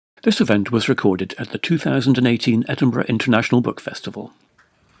This event was recorded at the 2018 Edinburgh International Book Festival.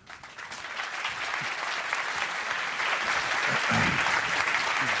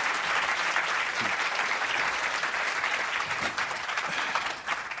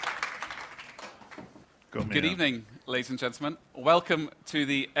 Good evening, ladies and gentlemen. Welcome to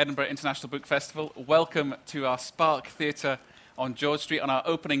the Edinburgh International Book Festival. Welcome to our Spark Theatre on George Street on our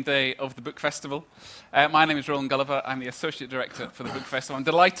opening day of the Book Festival. My name is Roland Gulliver. I'm the Associate Director for the Book Festival. I'm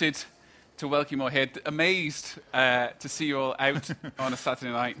delighted to welcome you all here. Amazed to see you all out on a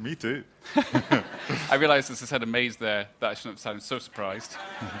Saturday night. Me too. I realised as I said amazed there that I shouldn't have sounded so surprised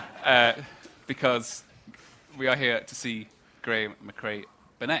because we are here to see Graham McCrae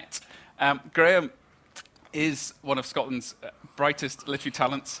Burnett. Graham is one of Scotland's brightest literary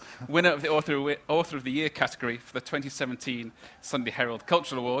talents, winner of the Author of the Year category for the 2017 Sunday Herald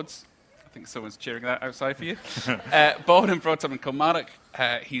Cultural Awards. I think someone's cheering that outside for you. Born and brought up in Kilmarnock,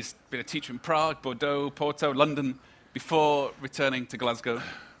 he's been a teacher in Prague, Bordeaux, Porto, London, before returning to Glasgow.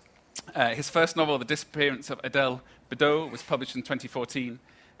 His first novel, The Disappearance of Adele Bedeau, was published in 2014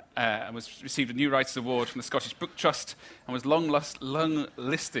 and received a New Writers Award from the Scottish Book Trust and was long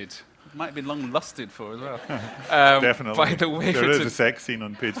listed. Might have been long lusted for as well. Definitely. By the there is a sex scene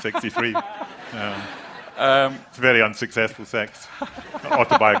on page 63. It's a very unsuccessful sex.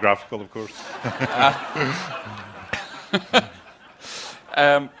 Autobiographical, of course.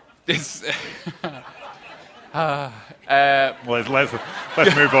 Let's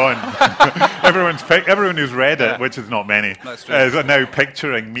move on. Everyone who's read it, which is not many, is now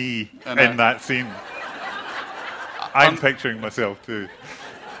picturing me in that scene. I'm picturing myself too.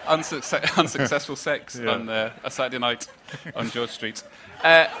 Unsuccessful sex on a Saturday night on George Street.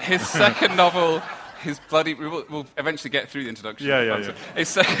 His second novel, we'll eventually get through the introduction. His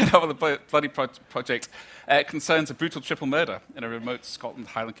second novel, The Bloody Project, concerns a brutal triple murder in a remote Scotland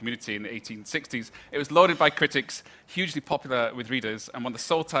Highland community in the 1860s. It was lauded by critics, hugely popular with readers, and won the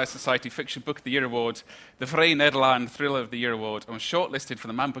Saltire Society Fiction Book of the Year Award, the Vrij Nederland Thriller of the Year Award, and was shortlisted for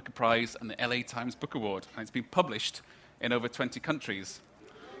the Man Booker Prize and the LA Times Book Award. And it's been published in over 20 countries.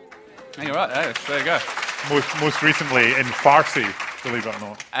 And you're right, there you go. Most recently in Farsi, believe it or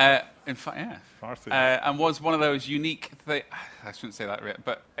not. Farsi. And was one of those unique I shouldn't say that,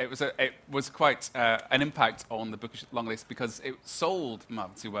 but it was quite an impact on the bookish long list because it sold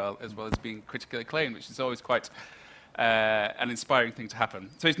marvellously well as being critically acclaimed, which is always quite an inspiring thing to happen.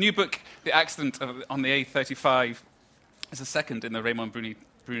 So his new book, The Accident on the A35, is the second in the Raymond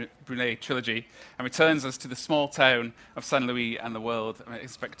Brunet trilogy and returns us to the small town of Saint Louis and the world of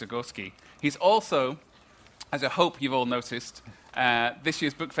Inspector Gorski. He's also, as I hope you've all noticed, this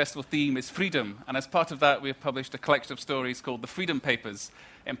year's book festival theme is freedom, and as part of that we have published a collection of stories called The Freedom Papers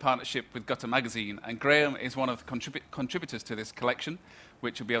in partnership with Gutter magazine, and Graham is one of the contributors to this collection,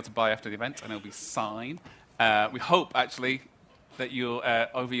 which you'll be able to buy after the event, and it'll be signed. We hope, actually, that you'll,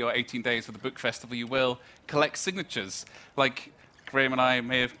 over your 18 days of the book festival, you will collect signatures, like Graham and I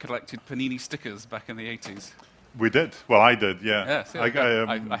may have collected Panini stickers back in the 80s. We did. Well, I did, yeah. I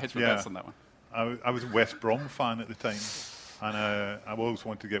hedged my bets on that one. I was a West Brom fan at the time, and I always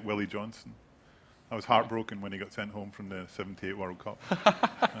wanted to get Willie Johnson. I was heartbroken when he got sent home from the 78 World Cup.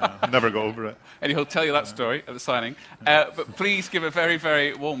 Never got over it. And he'll tell you that story at the signing. But please give a very,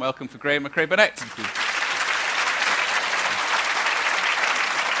 very warm welcome for Graham McCrae Burnett. Thank you.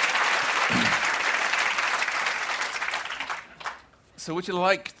 So would you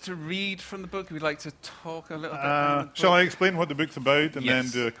like to read from the book? Would you like to talk a little bit? Shall I explain what the book's about and then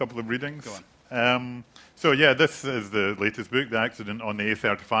do a couple of readings? Go on. This is the latest book, The Accident on the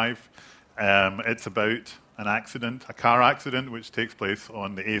A35. It's about an accident, a car accident, which takes place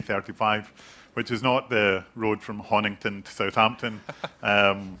on the A35, which is not the road from Honington to Southampton.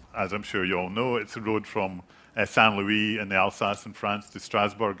 As I'm sure you all know, it's the road from Saint Louis in the Alsace in France to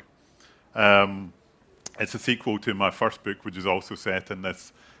Strasbourg. It's a sequel to my first book, which is also set in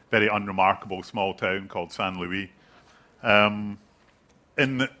this very unremarkable small town called Saint Louis. In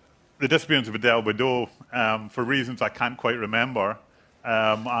The Disappearance of Adele Bedeau, for reasons I can't quite remember,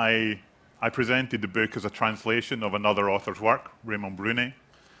 I presented the book as a translation of another author's work, Raymond Brunet.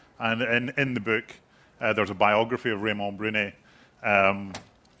 And in the book, there's a biography of Raymond Brunet,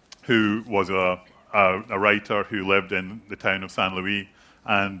 who was a writer who lived in the town of Saint Louis.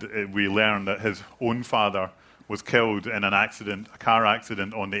 And we learned that his own father was killed in an accident, a car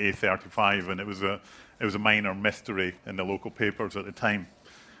accident on the A35, and it was a minor mystery in the local papers at the time.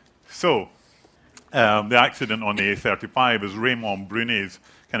 So, The Accident on the A35 is Raymond Brunet's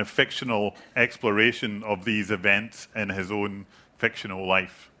kind of fictional exploration of these events in his own fictional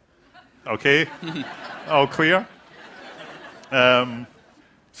life. Okay? All clear?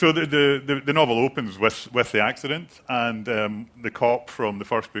 So the novel opens with the accident, and the cop from the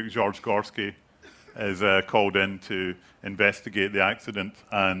first book, George Gorski, is called in to investigate the accident,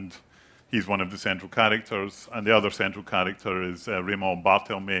 and he's one of the central characters. And the other central character is Raymond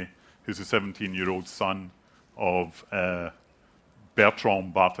Barthelme, who's a 17-year-old son of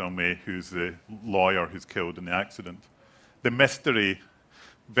Bertrand Barthelme, who's the lawyer who's killed in the accident. The mystery,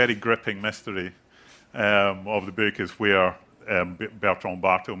 very gripping mystery of the book is where Bertrand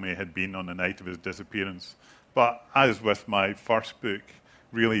Barthelme had been on the night of his disappearance. But as with my first book,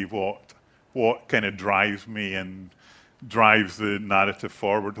 really what kind of drives me and drives the narrative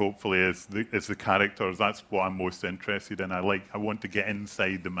forward, hopefully, is the characters. That's what I'm most interested in. I want to get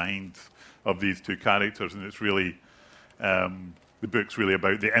inside the minds of these two characters, and it's really the book's really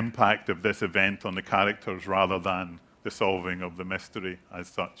about the impact of this event on the characters rather than the solving of the mystery as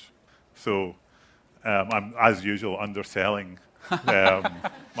such. So I'm, as usual, underselling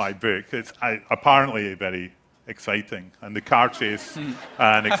my book. It's apparently very exciting, and the car chase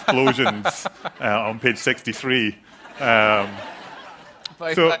and explosions on page 63. But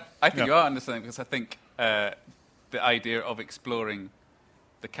I think you are understanding, because I think the idea of exploring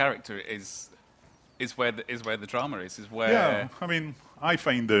the character is where the drama is where. Yeah, I mean, I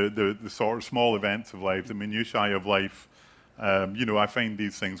find the sort of small events of life, the minutiae of life, I find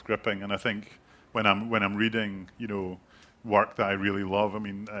these things gripping, and I think when I'm reading, work that I really love. I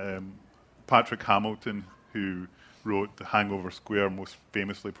mean, Patrick Hamilton, who wrote The Hangover Square, most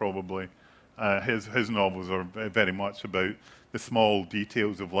famously probably, his novels are very much about the small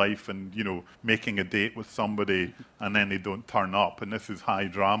details of life, and making a date with somebody and then they don't turn up, and this is high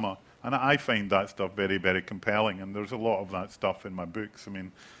drama. And I find that stuff very, very compelling, and there's a lot of that stuff in my books. I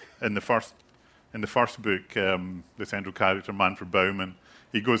mean, in the first book, the central character, Manfred Baumann,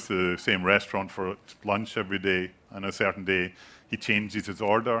 he goes to the same restaurant for lunch every day, and a certain day he changes his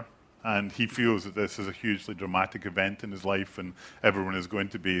order, and he feels that this is a hugely dramatic event in his life, and everyone is going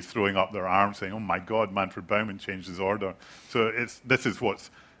to be throwing up their arms saying, "Oh my God, Manfred Baumann changed his order." So this is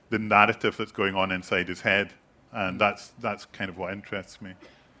what's the narrative that's going on inside his head, and that's kind of what interests me.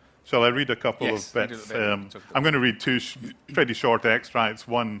 Shall I read a couple of bits? I'm going to read two pretty short extracts.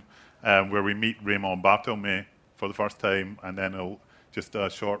 One where we meet Raymond Barthelme for the first time, and then just a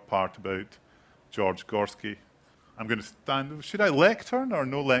short part about George Gorski. I'm going to stand. Should I lectern or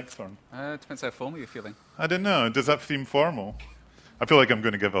no lectern? Depends how formal you're feeling. I don't know. Does that seem formal? I feel like I'm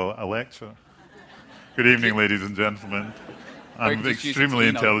going to give a lecture. Good evening, ladies and gentlemen. I'm extremely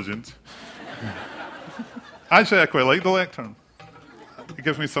intelligent. Actually, I quite like the lectern. It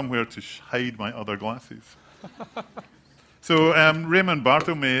gives me somewhere to hide my other glasses. So Raymond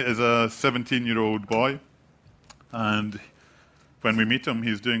Barthelme is a 17-year-old boy, and when we meet him,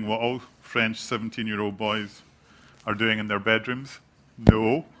 he's doing what all French 17-year-old boys are doing in their bedrooms.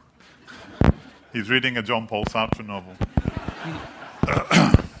 No. He's reading a Jean-Paul Sartre novel.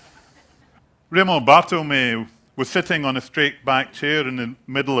 Raymond Barthelme was sitting on a straight back chair in the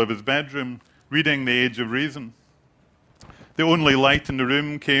middle of his bedroom, reading The Age of Reason. The only light in the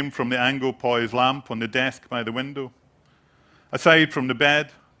room came from the Anglepoise lamp on the desk by the window. Aside from the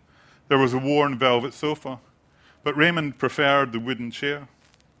bed, there was a worn velvet sofa, but Raymond preferred the wooden chair.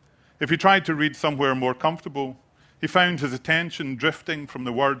 If he tried to read somewhere more comfortable, he found his attention drifting from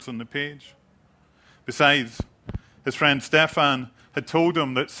the words on the page. Besides, his friend Stéphane had told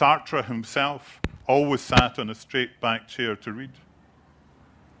him that Sartre himself always sat on a straight-back chair to read.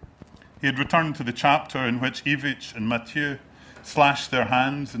 He had returned to the chapter in which Yvick and Mathieu slashed their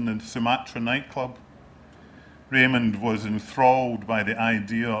hands in the Sumatra nightclub. Raymond was enthralled by the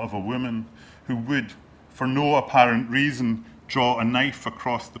idea of a woman who would, for no apparent reason, draw a knife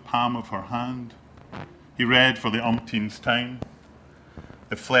across the palm of her hand. He read for the umpteenth time.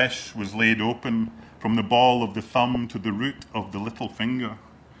 The flesh was laid open from the ball of the thumb to the root of the little finger,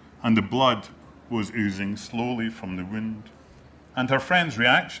 and the blood was oozing slowly from the wound. And her friend's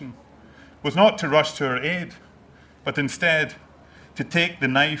reaction was not to rush to her aid, but instead to take the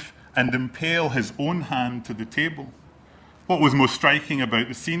knife and impale his own hand to the table. What was most striking about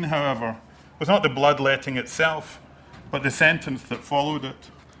the scene, however, was not the bloodletting itself, but the sentence that followed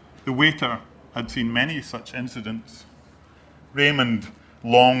it. The waiter had seen many such incidents. Raymond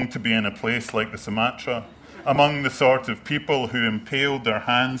longed to be in a place like the Sumatra, among the sort of people who impaled their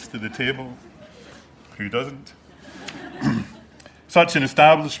hands to the table. Who doesn't? Such an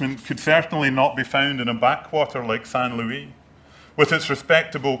establishment could certainly not be found in a backwater like Saint Louis, with its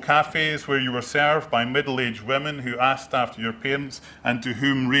respectable cafes where you were served by middle-aged women who asked after your parents and to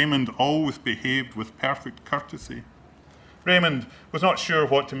whom Raymond always behaved with perfect courtesy. Raymond was not sure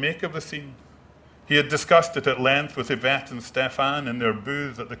what to make of the scene. He had discussed it at length with Yvette and Stéphane in their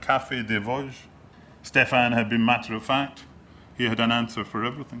booth at the Café des Vosges. Stéphane had been matter-of-fact. He had an answer for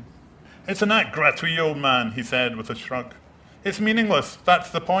everything. "It's an act gratuit, old man," he said with a shrug. "It's meaningless, that's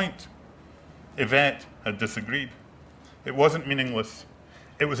the point." Yvette had disagreed. It wasn't meaningless.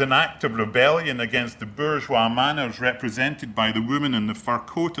 It was an act of rebellion against the bourgeois manners represented by the woman in the fur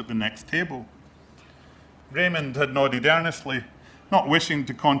coat at the next table. Raymond had nodded earnestly, not wishing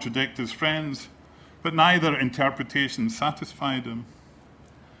to contradict his friends, but neither interpretation satisfied him.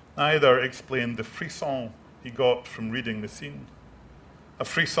 Neither explained the frisson he got from reading the scene. A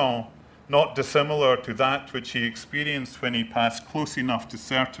frisson not dissimilar to that which he experienced when he passed close enough to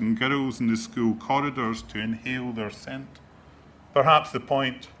certain girls in the school corridors to inhale their scent. Perhaps the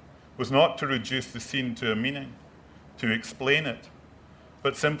point was not to reduce the scene to a meaning, to explain it,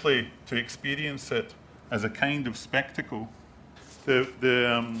 but simply to experience it as a kind of spectacle.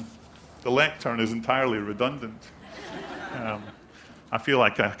 The lectern is entirely redundant. I feel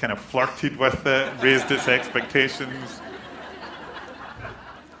like I kind of flirted with it, raised its expectations,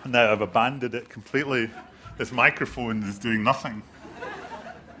 and now I've abandoned it completely. This microphone is doing nothing.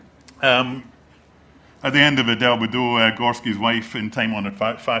 At the end of Adele Baudot, Gorsky's wife, in time-honoured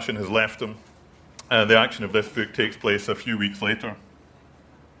fashion, has left him. The action of this book takes place a few weeks later.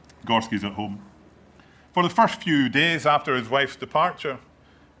 Gorsky's at home. For the first few days after his wife's departure,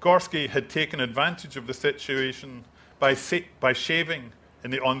 Gorsky had taken advantage of the situation by shaving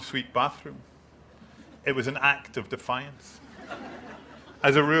in the ensuite bathroom. It was an act of defiance.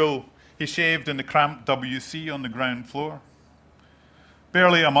 As a rule, he shaved in the cramped WC on the ground floor.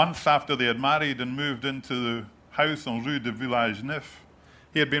 Barely a month after they had married and moved into the house on Rue de Village Neuf,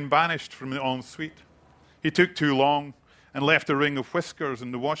 he had been banished from the ensuite. He took too long and left a ring of whiskers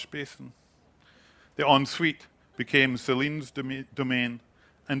in the wash basin. The ensuite became Celine's domain,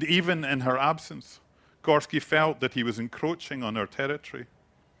 and even in her absence, Gorsky felt that he was encroaching on her territory.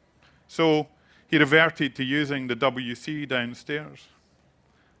 So he reverted to using the WC downstairs.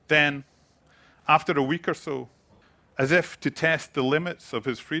 Then, after a week or so, as if to test the limits of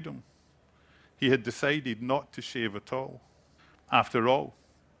his freedom, he had decided not to shave at all. After all,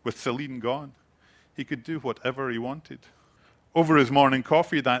 with Celine gone, he could do whatever he wanted. Over his morning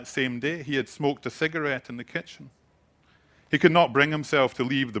coffee that same day, he had smoked a cigarette in the kitchen. He could not bring himself to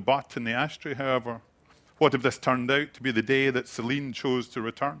leave the butt in the ashtray, however. What if this turned out to be the day that Celine chose to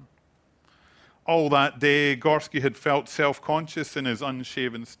return? All that day, Gorsky had felt self-conscious in his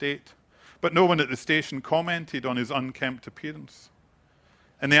unshaven state, but no one at the station commented on his unkempt appearance.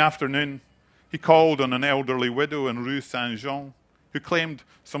 In the afternoon, he called on an elderly widow in Rue Saint-Jean who claimed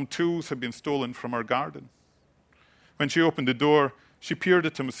some tools had been stolen from her garden. When she opened the door, she peered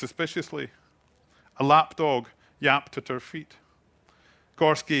at him suspiciously. A lapdog yapped at her feet.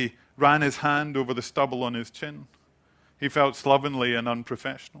 Gorsky ran his hand over the stubble on his chin. He felt slovenly and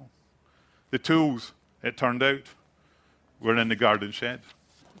unprofessional. The tools, it turned out, were in the garden shed.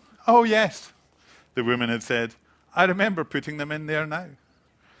 "Oh, yes," the woman had said. "I remember putting them in there now."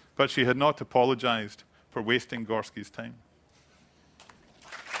 But she had not apologized for wasting Gorsky's time.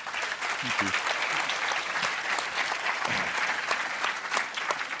 Thank you.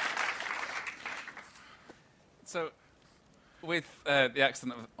 So, with the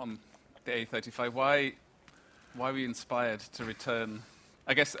accident on the A35, why were you inspired to return?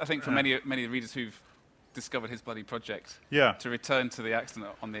 I think for many readers who've discovered his bloody project, to return to the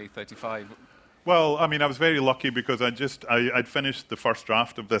accident on the A35. Well, I mean, I was very lucky because I'd finished the first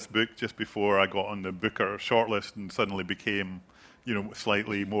draft of this book just before I got on the Booker shortlist and suddenly became,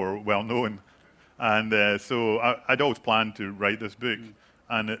 slightly more well-known. And so I'd always planned to write this book,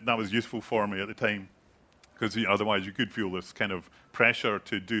 and that was useful for me at the time, because otherwise you could feel this kind of pressure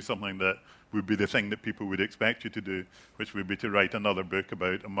to do something that would be the thing that people would expect you to do, which would be to write another book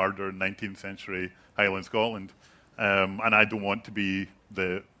about a murder in 19th century Highland Scotland. And I don't want to be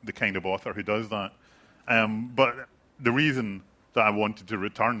the kind of author who does that. But the reason that I wanted to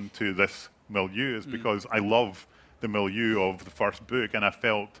return to this milieu is because I love the milieu of the first book, and I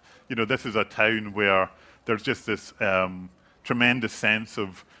felt, this is a town where there's just this tremendous sense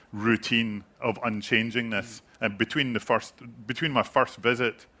of routine, of unchangingness. And between my first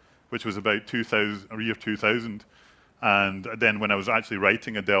visit, which was about 2000, and then when I was actually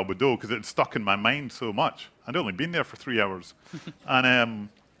writing Adele Baudot, because it stuck in my mind so much. I'd only been there for 3 hours. And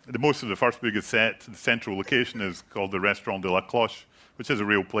the most of the first book is set, the central location is called the Restaurant de la Cloche, which is a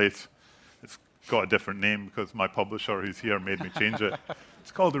real place. It's got a different name because my publisher who's here made me change it.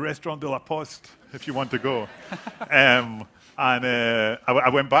 It's called the Restaurant de la Poste, if you want to go. I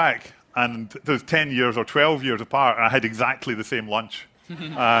went back, and there's 10 years or 12 years apart, I had exactly the same lunch.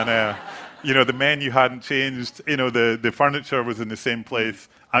 And the menu hadn't changed. The furniture was in the same place.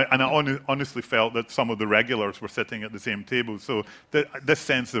 And I honestly felt that some of the regulars were sitting at the same table. So this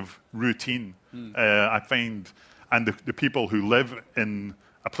sense of routine, I find, and the people who live in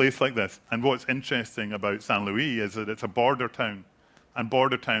a place like this. And what's interesting about Saint Louis is that it's a border town. And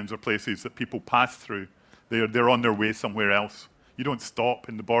border towns are places that people pass through. They're on their way somewhere else. You don't stop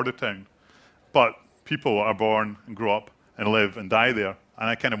in the border town. But people are born and grow up and live and die there. And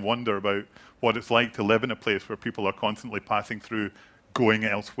I kind of wonder about what it's like to live in a place where people are constantly passing through, going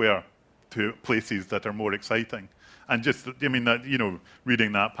elsewhere to places that are more exciting. And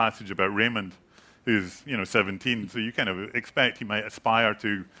reading that passage about Raymond, who's 17, so you kind of expect he might aspire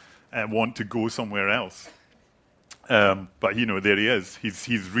to want to go somewhere else. But there he is.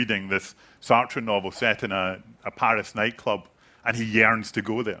 He's reading this Sartre novel set in a Paris nightclub, and he yearns to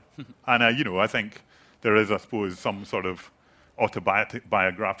go there. And I think there is, I suppose, some sort of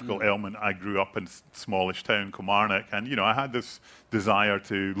autobiographical element. I grew up in smallish town, Kilmarnock, and I had this desire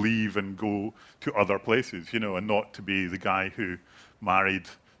to leave and go to other places, and not to be the guy who married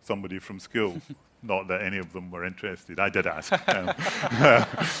somebody from school. Not that any of them were interested. I did ask. I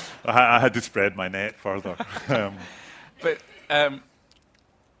had to spread my net further. But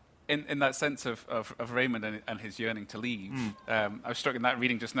in that sense of Raymond and his yearning to leave, I was struck in that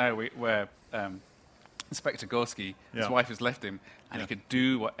reading just now where Inspector Gorski, his wife has left him, and he could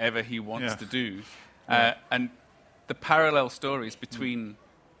do whatever he wants to do. And the parallel stories between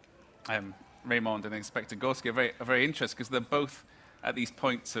Raymond and Inspector Gorski are very interesting, because they're both at these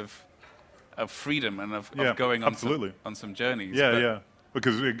points of freedom and of going on some journeys.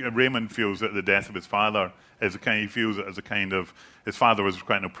 Because Raymond feels that the death of his father he feels it as a kind of, his father was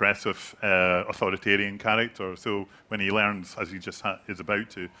quite an oppressive, authoritarian character. So when he learns, as he just is about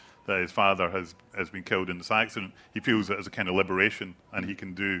to, that his father has been killed in this accident, he feels it as a kind of liberation, and he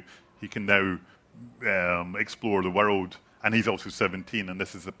can now explore the world. And he's also 17, and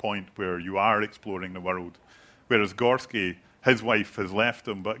this is the point where you are exploring the world. Whereas Gorski, his wife has left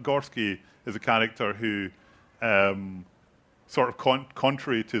him, but Gorski is a character who, sort of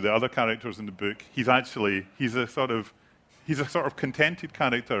contrary to the other characters in the book, he's a sort of contented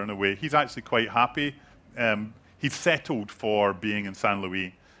character in a way. He's actually quite happy. He's settled for being in Saint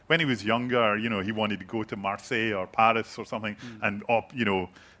Louis. When he was younger, he wanted to go to Marseille or Paris or something and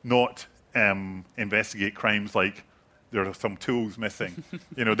not investigate crimes like there are some tools missing.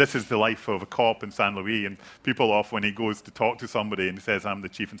 This is the life of a cop in Saint Louis, and people often, when he goes to talk to somebody and he says, "I'm the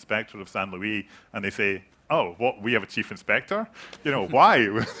chief inspector of Saint Louis," and they say, "Oh, what? We have a chief inspector? Why?"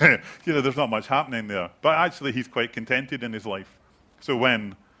 There's not much happening there. But actually, he's quite contented in his life. So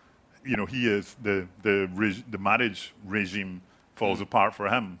when, he is the marriage regime falls apart for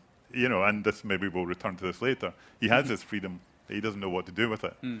him, and this, maybe we'll return to this later. He has this freedom. He doesn't know what to do with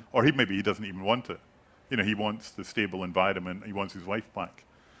it, or maybe he doesn't even want it. He wants the stable environment. He wants his wife back,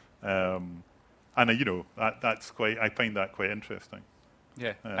 and that's quite. I find that quite interesting.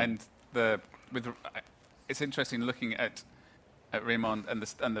 Yeah, and it's interesting looking at Raymond and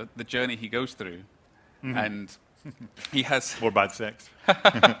the journey he goes through, and he has more bad sex.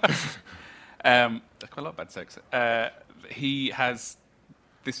 Quite a lot of bad sex. He has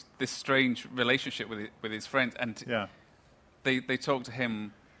this strange relationship with his friends, and they talk to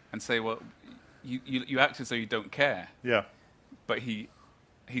him and say, "Well, you act as though you don't care." Yeah, but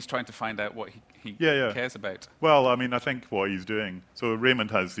he's trying to find out what he cares about. Well, I mean, I think what he's doing. So Raymond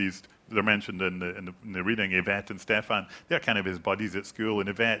has these. They're mentioned in the reading, Yvette and Stefan. They're kind of his buddies at school, and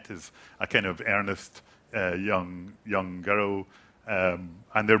Yvette is a kind of earnest young girl,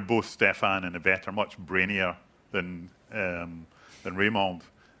 and they're both, Stefan and Yvette, are much brainier than Raymond,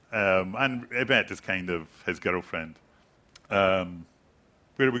 and Yvette is kind of his girlfriend. Where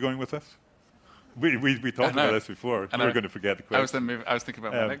are we going with this? We talked about this before. We're going to forget the question. I was thinking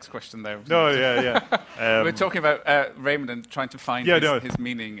about my next question there. We're talking about Raymond and trying to find his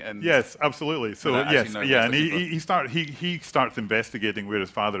meaning. And yes, absolutely. So and he starts investigating where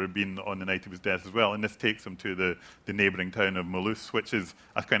his father had been on the night of his death as well, and this takes him to the neighbouring town of Mulhouse, which is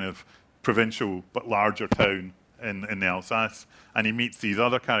a kind of provincial but larger town in the Alsace, and he meets these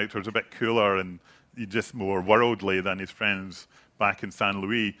other characters a bit cooler and just more worldly than his friends back in Saint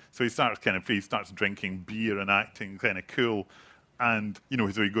Louis. So he starts drinking beer and acting kind of cool. And,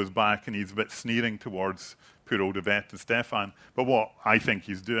 so he goes back and he's a bit sneering towards poor old Yvette and Stefan. But what I think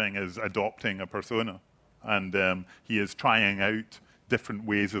he's doing is adopting a persona. And he is trying out different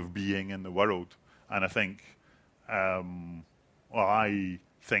ways of being in the world. And I think, I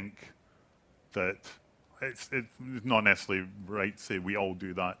think that it's not necessarily right to say we all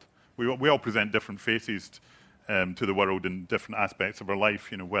do that. We all present different faces to the world in different aspects of our life,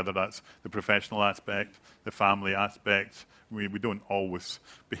 whether that's the professional aspect, the family aspect. We don't always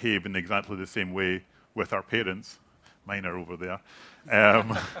behave in exactly the same way with our parents, mine are over there,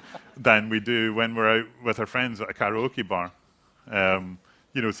 than we do when we're out with our friends at a karaoke bar.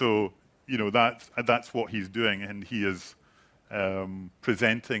 That's what he's doing, and he is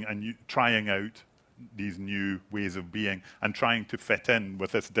presenting and trying out these new ways of being and trying to fit in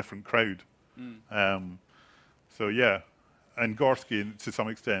with this different crowd. And Gorski, to some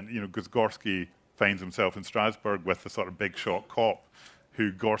extent, because Gorski finds himself in Strasbourg with the sort of big shot cop,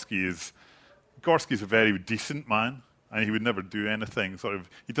 who Gorski's a very decent man, and he would never do anything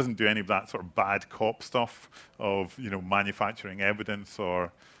he doesn't do any of that sort of bad cop stuff of, manufacturing evidence,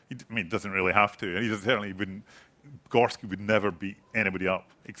 or, he doesn't really have to, and he certainly wouldn't. Gorski would never beat anybody up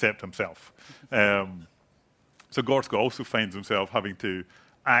except himself. So Gorski also finds himself having to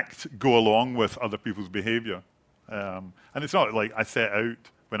go along with other people's behaviour. And it's not like I set out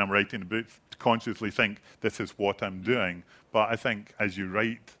when I'm writing a book to consciously think this is what I'm doing. But I think as I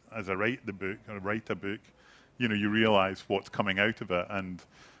write the book, or write a book, you realise what's coming out of it. And,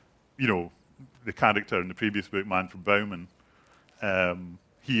 the character in the previous book, Manfred Baumann,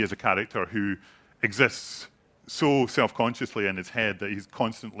 he is a character who exists so self-consciously in his head that he's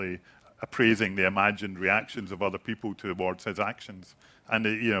constantly appraising the imagined reactions of other people towards his actions. And,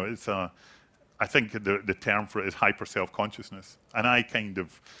 I think the term for it is hyper self-consciousness. And I kind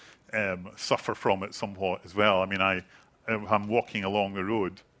of suffer from it somewhat as well. I mean, if I'm walking along the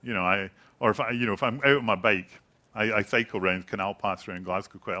road, if I'm out on my bike, I cycle around Canal Pass around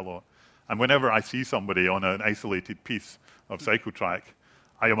Glasgow quite a lot. And whenever I see somebody on an isolated piece of cycle track,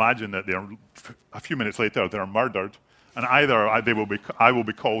 I imagine that a few minutes later they're murdered, and either I will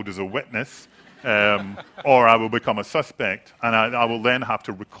be called as a witness, or I will become a suspect, and I will then have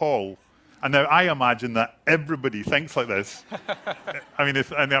to recall. And now I imagine that everybody thinks like this. I mean,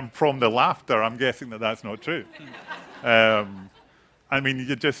 and from the laughter, I'm guessing that that's not true.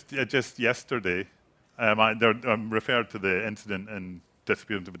 Just yesterday, I'm referred to the incident in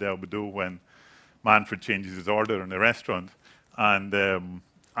Disappearance of Adele Badeau when Manfred changes his order in the restaurant, and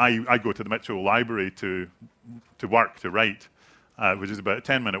I go to the Mitchell Library to work, to write, which is about a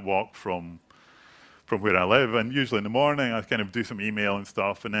 10-minute walk from where I live. And usually in the morning, I kind of do some email and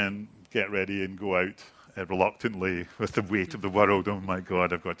stuff, and then get ready and go out reluctantly with the weight of the world. Oh my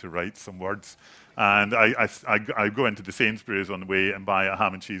God, I've got to write some words. And I go into the Sainsbury's on the way and buy a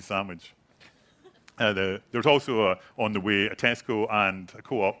ham and cheese sandwich. There's also on the way a Tesco and a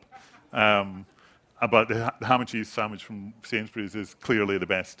Co-op. But the ham and cheese sandwich from Sainsbury's is clearly the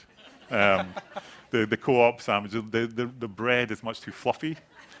best. The Co-op sandwich, the bread is much too fluffy.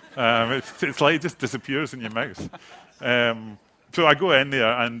 It's like it just disappears in your mouth. So I go in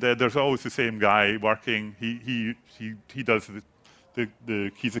there, and there's always the same guy working. He does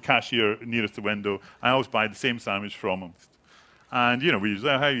he's the cashier nearest the window. I always buy the same sandwich from him. And we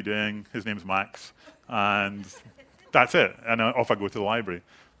usually, how are you doing? His name's Max, and that's it. And off I go to the library.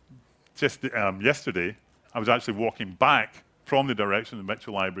 Just yesterday, I was actually walking back from the direction of the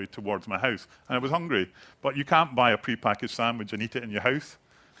Mitchell Library towards my house, and I was hungry. But you can't buy a prepackaged sandwich and eat it in your house.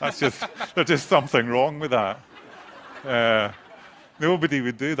 There's just something wrong with that. Nobody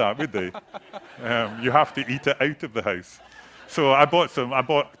would do that, would they? You have to eat it out of the house. So I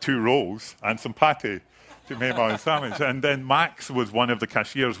bought 2 rolls and some patty to make my own sandwich. And then Max was one of the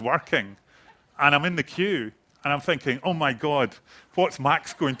cashiers working, and I'm in the queue. And I'm thinking, oh my God, what's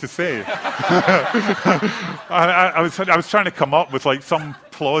Max going to say? I was trying to come up with like some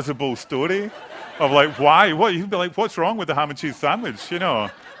plausible story of like why. He'd be like, what's wrong with the ham and cheese sandwich?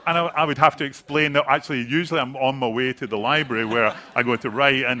 And I would have to explain that actually usually I'm on my way to the library where I go to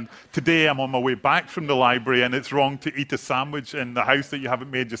write, and today I'm on my way back from the library, and it's wrong to eat a sandwich in the house that you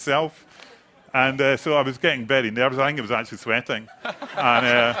haven't made yourself. And so I was getting very nervous. I think I was actually sweating.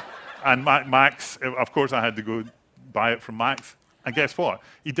 And Max, of course, I had to go buy it from Max. And guess what?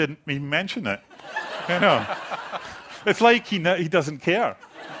 He didn't even mention it. It's like he doesn't care.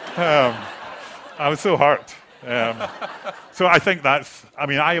 I was so hurt. So I think I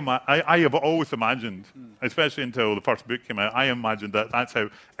have always imagined, especially until the first book came out, I imagined that that's how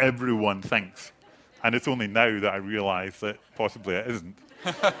everyone thinks. And it's only now that I realise that possibly it isn't.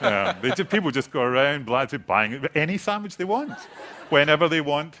 People just go around buying any sandwich they want, whenever they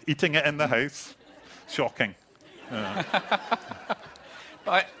want, eating it in the house. Shocking.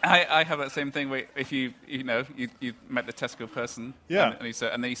 I have that same thing where if you met the Tesco person, yeah, and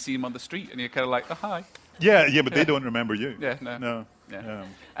then you see him on the street, and you're kind of like, oh, hi. Yeah, but they don't remember you. Yeah, no. Yeah.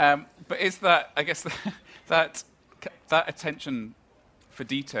 But is that, I guess, that attention for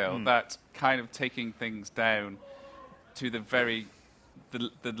detail, that kind of taking things down to the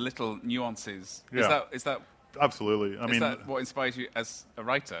little nuances. Yeah. Is that Absolutely. Is that what inspires you as a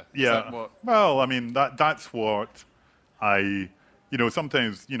writer? Yeah. Well, I mean, that's what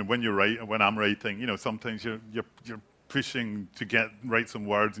sometimes, when when I'm writing, sometimes you're pushing to write some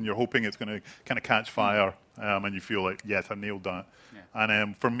words and you're hoping it's going to kind of catch fire, and you feel like, yes, I nailed that. Yeah.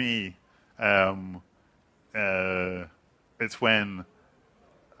 And for me, it's when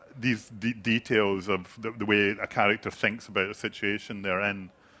these details of the way a character thinks about a situation they're in,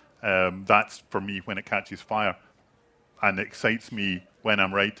 that's for me when it catches fire and excites me when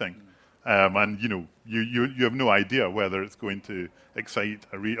I'm writing. And you have no idea whether it's going to excite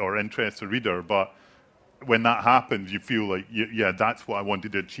or interest a reader, but when that happens, you feel like, yeah, that's what I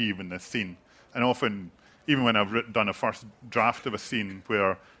wanted to achieve in this scene. And often, even when I've done a first draft of a scene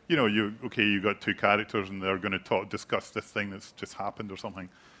where you've got two characters and they're going to discuss this thing that's just happened or something,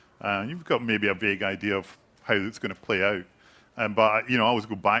 you've got maybe a vague idea of how it's going to play out. But I always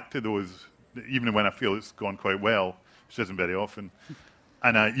go back to those, even when I feel it's gone quite well, which isn't very often.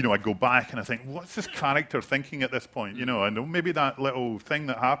 And I go back and I think, what's this character thinking at this point? And maybe that little thing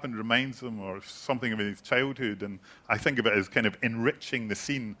that happened reminds them or something of his childhood. And I think of it as kind of enriching the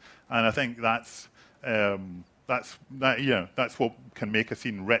scene. And I think that's what can make a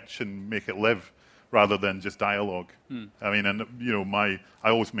scene rich and make it live, rather than just dialogue. I mean, I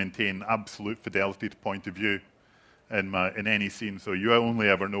always maintain absolute fidelity to point of view in any scene, so you only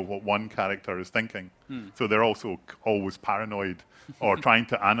ever know what one character is thinking. So they're also always paranoid or trying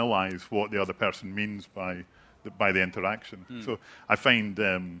to analyze what the other person means by the interaction. So I find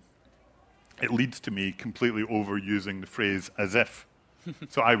it leads to me completely overusing the phrase "as if."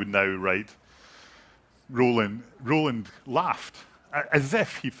 So I would now write, Roland laughed as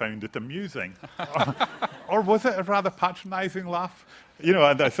if he found it amusing, or was it a rather patronising laugh?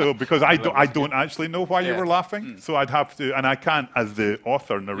 And so because I don't actually know why you were laughing, so I'd have to, and I can't, as the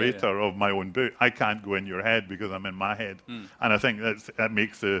author narrator of my own book, I can't go in your head because I'm in my head, and I think that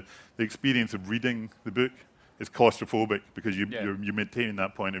makes the experience of reading the book is claustrophobic because you maintain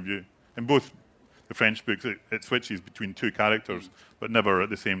that point of view. In both the French books, it switches between two characters, but never at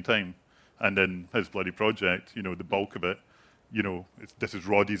the same time. And in His Bloody Project, the bulk of it, this is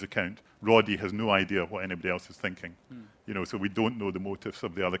Roddy's account. Roddy has no idea what anybody else is thinking. So we don't know the motives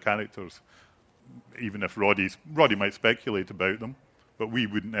of the other characters, even if Roddy might speculate about them, but we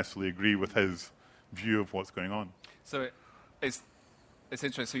wouldn't necessarily agree with his view of what's going on. So it's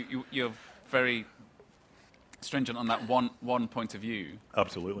interesting. So you're very stringent on that one point of view.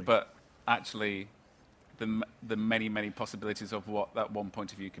 Absolutely. But actually, the many possibilities of what that one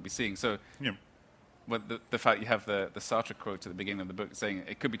point of view could be seeing. So. Yeah. Well, the fact you have the Sartre quote at the beginning of the book saying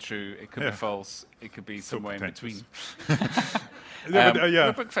it could be true, it could be false, it could be somewhere in between. We're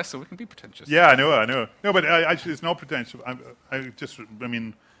a book festival, we can be pretentious. Yeah, I know. No, but actually it's not pretentious. This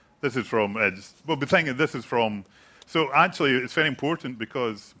is from, this is from, so actually it's very important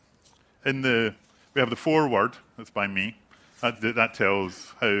because we have the foreword, that's by me, that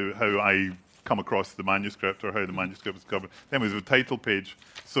tells how I come across the manuscript or how the manuscript is covered. Then there's a title page.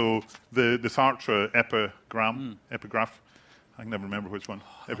 So the Sartre epigraph, I can never remember which one,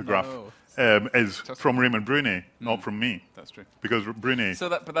 epigraph, is from Raymond Brunet, not from me. That's true. Because Brunet...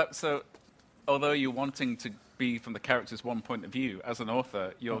 So although you're wanting to be from the character's one point of view, as an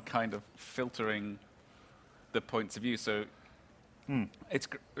author, you're kind of filtering the points of view. So it's,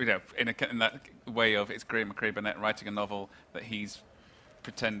 in that way of, it's Graeme McRae Burnett writing a novel that he's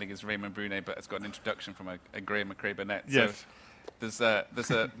pretending is Raymond Brunet, but it's got an introduction from a Graeme McRae Burnett. Yes. So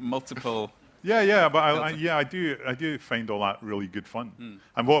there's a multiple. But I do find all that really good fun.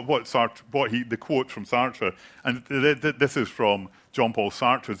 And the quote from Sartre, and this is from Jean-Paul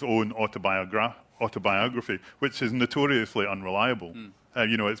Sartre's own autobiography, which is notoriously unreliable.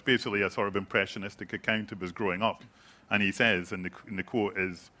 It's basically a sort of impressionistic account of his growing up, and he says in the quote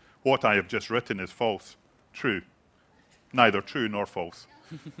is, "What I have just written is false, true, neither true nor false."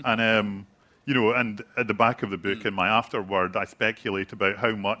 And and at the back of the book, in my afterword, I speculate about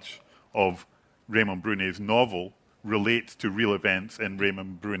how much of Raymond Brunet's novel relates to real events in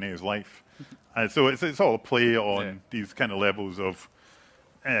Raymond Brunet's life. And so it's all a play on these kind of levels of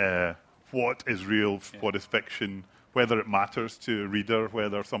what is real, what is fiction, whether it matters to a reader,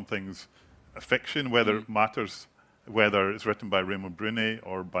 whether something's a fiction, whether it matters, whether it's written by Raymond Brunet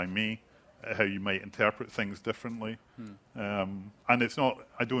or by me, how you might interpret things differently. And it's not,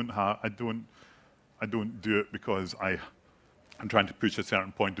 I don't do it because I'm trying to push a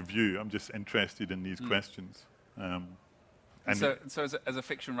certain point of view. I'm just interested in these questions. So as a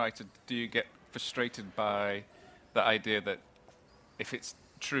fiction writer, do you get frustrated by the idea that if it's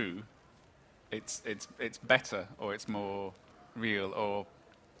true, it's better or it's more real, or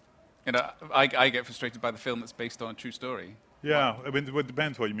I get frustrated by the film that's based on a true story. Yeah, I mean, it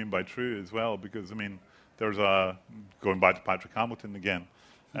depends what you mean by true as well, because I mean, there's going back to Patrick Hamilton again,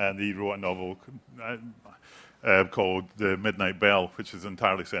 and he wrote a novel called The Midnight Bell, which is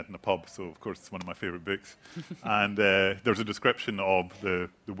entirely set in a pub, so of course it's one of my favourite books. And there's a description of the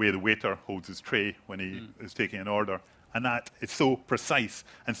way the waiter holds his tray when he is taking an order, and that is so precise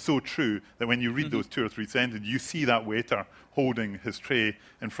and so true that when you read those 2 or 3 sentences, you see that waiter holding his tray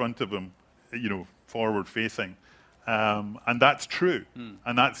in front of him, forward facing. And that's true.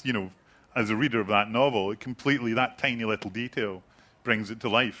 And that's, as a reader of that novel, that tiny little detail brings it to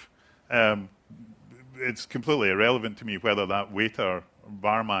life. It's completely irrelevant to me whether that waiter or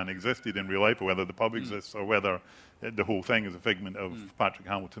barman existed in real life, or whether the pub exists, or whether the whole thing is a figment of Patrick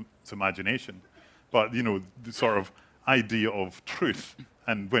Hamilton's imagination. But, the sort of idea of truth,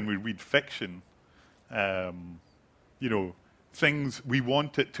 and when we read fiction, things, we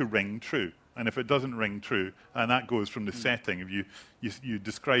want it to ring true. And if it doesn't ring true, and that goes from the setting, if you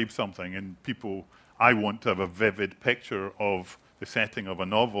describe something, and I want to have a vivid picture of the setting of a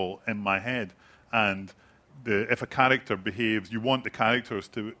novel in my head, and if a character behaves, you want the characters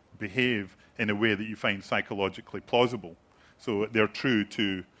to behave in a way that you find psychologically plausible, so they're true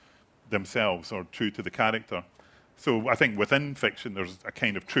to themselves or true to the character. So I think within fiction, there's a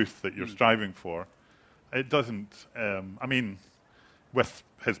kind of truth that you're striving for. It doesn't, with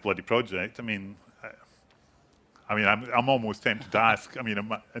His Bloody Project, I'm almost tempted to ask,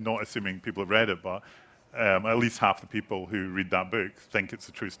 I'm not assuming people have read it, but at least half the people who read that book think it's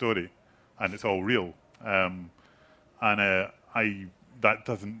a true story, and it's all real. I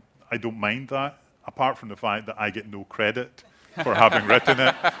don't mind that, apart from the fact that I get no credit for having written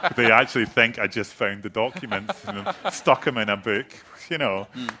it. They actually think I just found the documents and stuck them in a book, Which is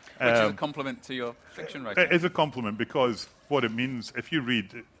a compliment to your fiction writing. It is a compliment, because what it means, if you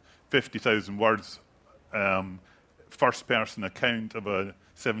read 50,000 words, first-person account of a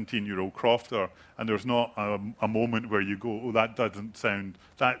 17-year-old crofter, and there's not a moment where you go, oh, that doesn't sound,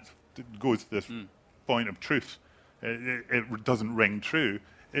 that goes to this point of truth. It doesn't ring true.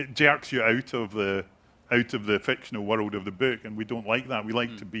 It jerks you out of the fictional world of the book, and we don't like that. We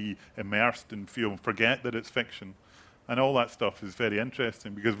like to be immersed and forget that it's fiction. And all that stuff is very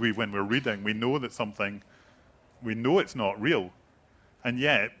interesting, because when we're reading, we know that we know it's not real, and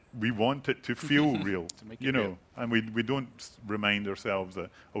yet we want it to feel real, to make it real. And we don't remind ourselves that,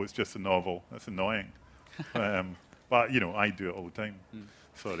 oh, it's just a novel. That's annoying. But, I do it all the time.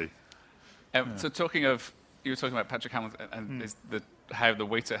 Sorry. So you were talking about Patrick Hamilton and how the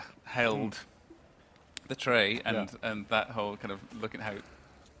waiter held the tray, and that whole kind of look at how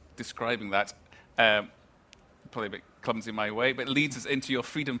describing that, probably a bit clumsy my way, but it leads us into your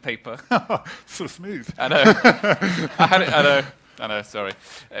freedom paper. So smooth. I know. I know. Sorry,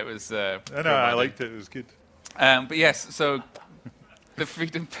 it was. I liked it. It was good. But yes, so the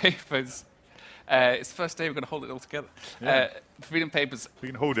freedom papers. It's the first day we're going to hold it all together. Yeah. Freedom papers. We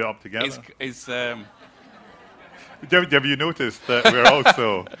can hold it up together. Have you noticed that we're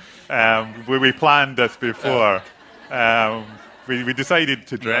also, we planned this before, we decided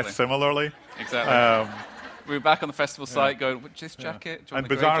to dress similarly. Exactly. We were back on the festival site going, this jacket? And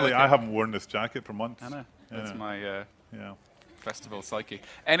bizarrely, I haven't worn this jacket for months. I know. That's my festival psyche.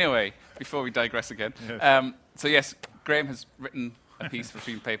 Anyway, before we digress again. Yes. So yes, Graham has written a piece for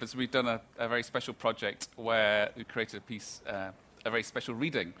Freedom Papers. We've done a very special project where we created a piece, a very special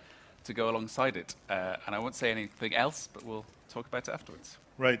reading to go alongside it. And I won't say anything else, but we'll talk about it afterwards.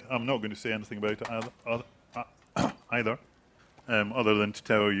 Right. I'm not going to say anything about it either, other than to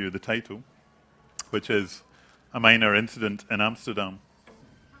tell you the title, which is A Minor Incident in Amsterdam.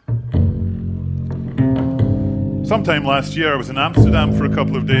 Sometime last year, I was in Amsterdam for a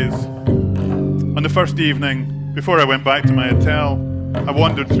couple of days. On the first evening, before I went back to my hotel, I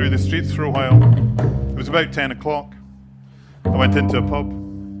wandered through the streets for a while. It was about 10 o'clock. I went into a pub.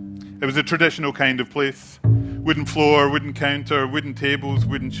 It was a traditional kind of place. Wooden floor, wooden counter, wooden tables,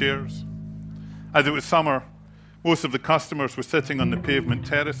 wooden chairs. As it was summer, most of the customers were sitting on the pavement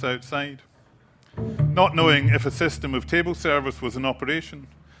terrace outside. Not knowing if a system of table service was in operation,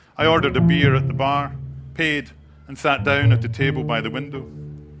 I ordered a beer at the bar, paid, and sat down at the table by the window.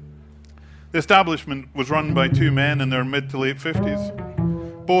 The establishment was run by two men in their mid to late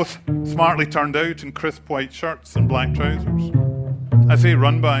 50s, both smartly turned out in crisp white shirts and black trousers. I say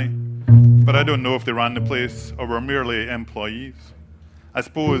run by, but I don't know if they ran the place or were merely employees. I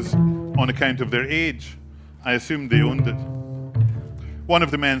suppose, on account of their age, I assumed they owned it. One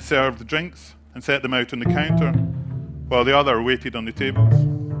of the men served the drinks and set them out on the counter, while the other waited on the tables.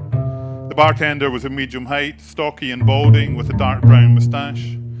 The bartender was of medium height, stocky and balding, with a dark brown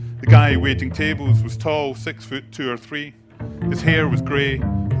moustache. The guy waiting tables was tall, 6'2" or 3". His hair was grey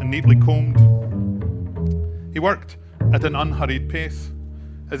and neatly combed. He worked at an unhurried pace,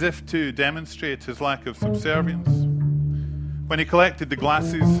 as if to demonstrate his lack of subservience. When he collected the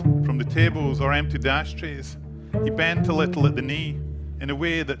glasses from the tables or emptied the ashtrays, he bent a little at the knee in a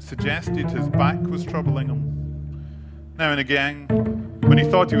way that suggested his back was troubling him. Now and again, when he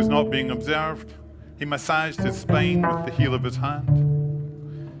thought he was not being observed, he massaged his spine with the heel of his hand.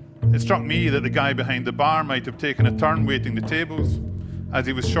 It struck me that the guy behind the bar might have taken a turn waiting the tables. As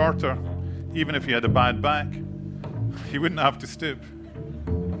he was shorter, even if he had a bad back, he wouldn't have to stoop.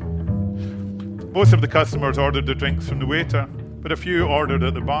 Most of the customers ordered their drinks from the waiter, but a few ordered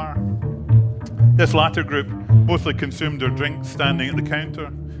at the bar. This latter group mostly consumed their drinks standing at the counter,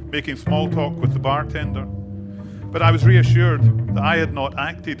 making small talk with the bartender. But I was reassured that I had not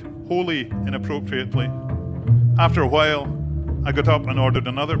acted wholly inappropriately. After a while, I got up and ordered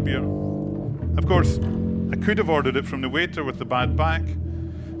another beer. Of course, I could have ordered it from the waiter with the bad back,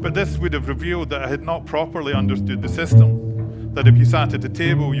 but this would have revealed that I had not properly understood the system, that if you sat at a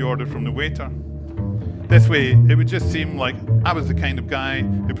table, you ordered from the waiter. This way, it would just seem like I was the kind of guy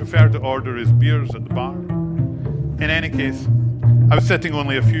who preferred to order his beers at the bar. In any case, I was sitting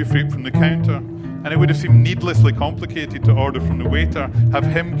only a few feet from the counter, and it would have seemed needlessly complicated to order from the waiter, have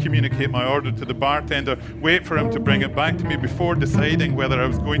him communicate my order to the bartender, wait for him to bring it back to me before deciding whether I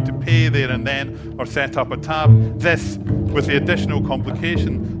was going to pay there and then or set up a tab. This with the additional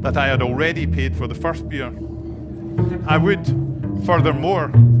complication that I had already paid for the first beer. I would,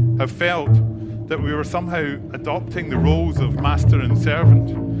 furthermore, have felt that we were somehow adopting the roles of master and servant,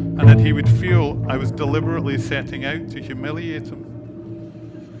 and that he would feel I was deliberately setting out to humiliate him.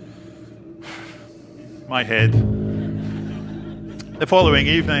 My head. The following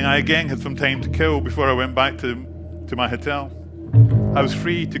evening, I again had some time to kill before I went back to my hotel. I was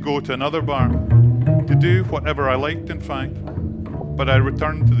free to go to another bar, to do whatever I liked, in fact, but I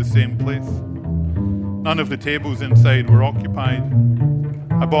returned to the same place. None of the tables inside were occupied.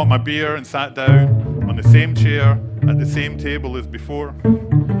 I bought my beer and sat down on the same chair at the same table as before.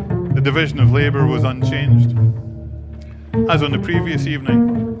 The division of labour was unchanged. As on the previous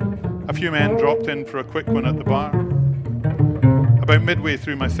evening, a few men dropped in for a quick one at the bar. About midway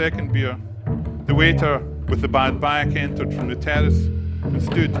through my second beer, the waiter with the bad back entered from the terrace and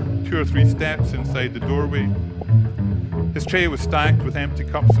stood 2 or 3 steps inside the doorway. His tray was stacked with empty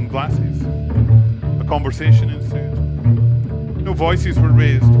cups and glasses. A conversation ensued. No voices were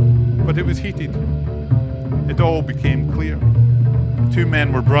raised, but it was heated. It all became clear. The 2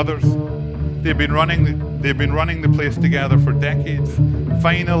 men were brothers. They'd been running the place together for decades.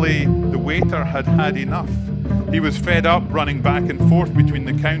 Finally, the waiter had had enough. He was fed up running back and forth between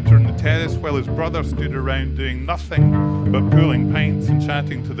the counter and the terrace while his brother stood around doing nothing but pulling pints and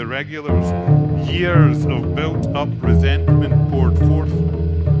chatting to the regulars. Years of built-up resentment poured forth.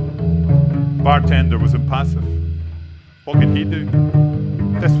 The bartender was impassive. What could he do?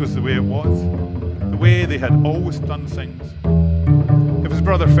 This was the way it was, the way they had always done things. If his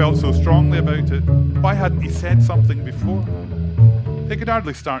brother felt so strongly about it, why hadn't he said something before? They could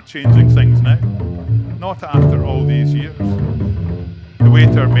hardly start changing things now, not after all these years. The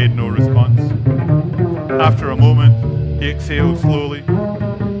waiter made no response. After a moment, he exhaled slowly.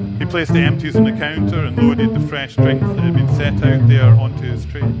 He placed the empties on the counter and loaded the fresh drinks that had been set out there onto his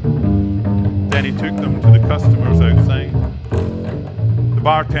tray. Then he took them to the customers outside. The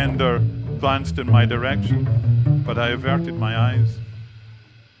bartender glanced in my direction, but I averted my eyes.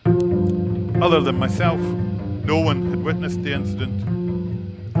 Other than myself, no one had witnessed the incident.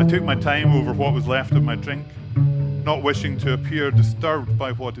 I took my time over what was left of my drink, not wishing to appear disturbed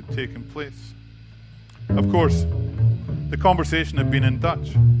by what had taken place. Of course, the conversation had been in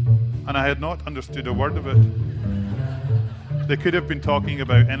Dutch, and I had not understood a word of it. They could have been talking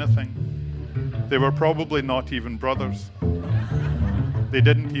about anything. They were probably not even brothers. They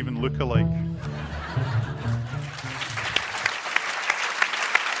didn't even look alike.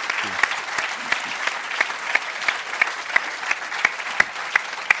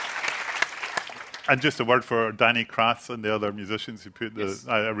 And just a word for Danny Kratz and the other musicians who put the... Yes.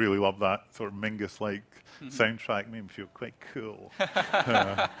 I really love that sort of Mingus-like soundtrack. Made me feel quite cool.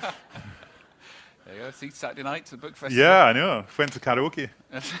 There you go. See, Saturday night at the Book Festival. Yeah, I know. Went to karaoke.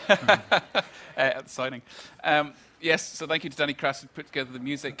 At the signing. Yes, so thank you to Danny Kratz who put together the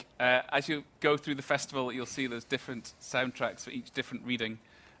music. As you go through the festival, you'll see there's different soundtracks for each different reading,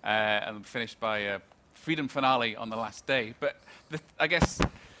 and finished by a Freedom finale on the last day. But I guess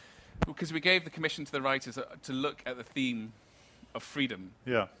Because we gave the commission to the writers to look at the theme of freedom.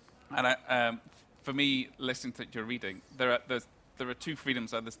 Yeah. And for me, listening to your reading, there are two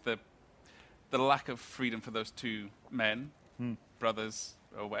freedoms. There's the lack of freedom for those two men, brothers,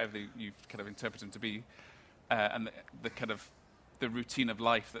 or whatever you kind of interpret them to be, and the kind of the routine of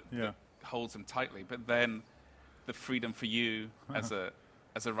life that holds them tightly. But then the freedom for you as a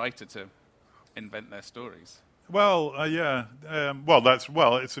writer to invent their stories. Well,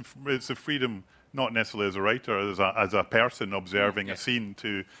 it's a freedom, not necessarily as a writer, as a person observing a scene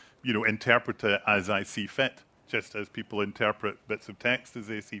to, interpret it as I see fit, just as people interpret bits of text as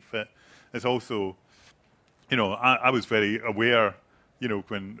they see fit. It's also, I was very aware,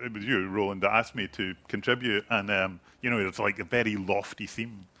 when it was you, Roland, that asked me to contribute, and it's like a very lofty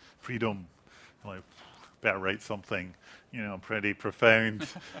theme, freedom. Like, better write something, pretty profound,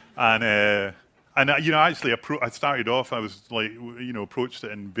 And actually, I started off. I was like, approached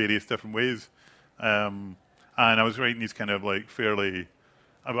it in various different ways, and I was writing these kind of like fairly.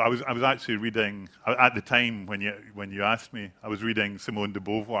 I was actually reading at the time when you asked me. I was reading Simone de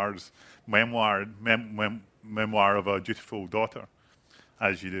Beauvoir's memoir of a dutiful daughter,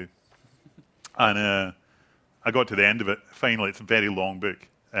 as you do, and I got to the end of it. Finally, it's a very long book,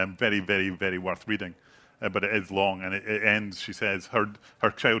 very, very, very worth reading, but it is long, and it ends. She says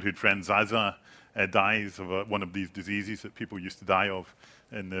her childhood friend Zaza dies of one of these diseases that people used to die of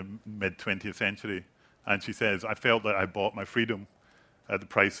in the mid-20th century. And she says, I felt that I bought my freedom at the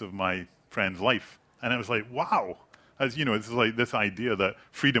price of my friend's life. And it was like, wow. As it's like this idea that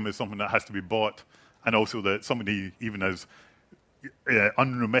freedom is something that has to be bought, and also that somebody even as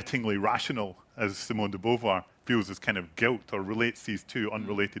unremittingly rational as Simone de Beauvoir feels this kind of guilt or relates these two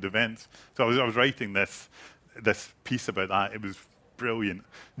unrelated events. So I was writing this piece about that. It was brilliant,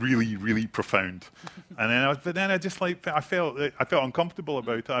 really, really profound. And then I just like I felt uncomfortable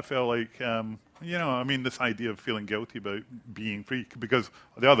about it. I felt like this idea of feeling guilty about being free, because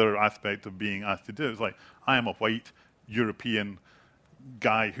the other aspect of being asked to do it is like, I am a white European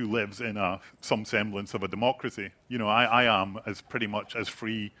guy who lives in some semblance of a democracy. I am as pretty much as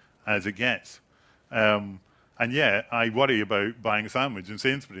free as it gets. And yet I worry about buying a sandwich in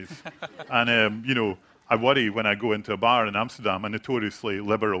Sainsbury's. And I worry when I go into a bar in Amsterdam, a notoriously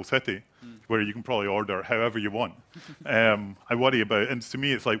liberal city, where you can probably order however you want. I worry about, and to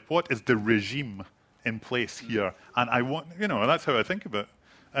me it's like, what is the regime in place here? And I want, that's how I think of it.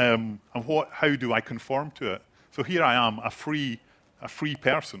 And how do I conform to it? So here I am, a free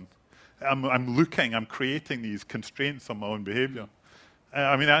person. I'm creating these constraints on my own behaviour.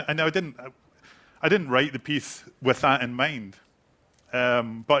 I didn't write the piece with that in mind.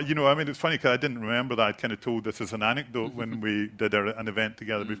 But it's funny because I didn't remember that I'd kind of told this as an anecdote when we did an event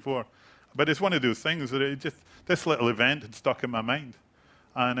together before. But it's one of those things that this little event had stuck in my mind.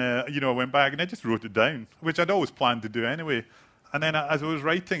 And, I went back and I just wrote it down, which I'd always planned to do anyway. And then as I was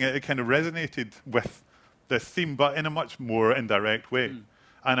writing it, it kind of resonated with this theme, but in a much more indirect way.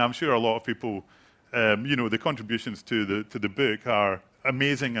 And I'm sure a lot of people, the contributions to the book are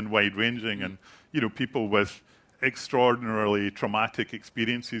amazing and wide-ranging, and, people with extraordinarily traumatic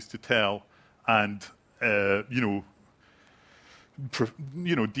experiences to tell, and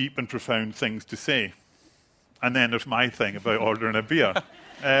deep and profound things to say. And then there's my thing about ordering a beer.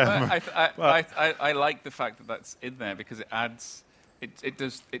 I like the fact that that's in there, because it adds.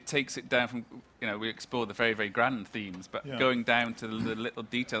 It takes it down from, we explore the very, very grand themes, but going down to the little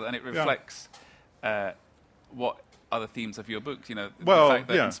detail, and it reflects what other themes of your books, the fact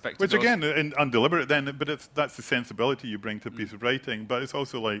that Inspector which Dawson, again, undeliberate then, but that's the sensibility you bring to a piece of writing. But it's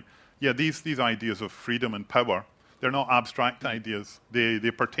also like, these ideas of freedom and power, they're not abstract ideas.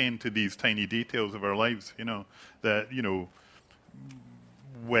 They pertain to these tiny details of our lives, that,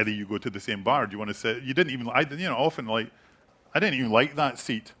 whether you go to the same bar, do you want to sit, you didn't even, often like, I didn't even like that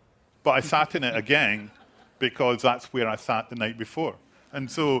seat, but I sat in it again because that's where I sat the night before.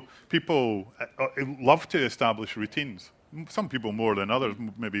 And so people love to establish routines. Some people more than others.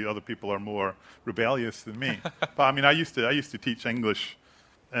 Maybe other people are more rebellious than me. But I used to teach English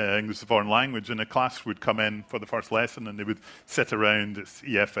as a foreign language, and a class would come in for the first lesson, and they would sit around. It's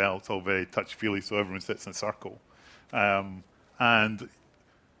EFL. It's all very touchy-feely, so everyone sits in a circle. And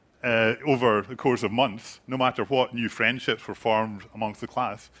over the course of months, no matter what new friendships were formed amongst the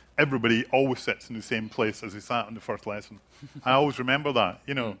class, everybody always sits in the same place as they sat in the first lesson. I always remember that.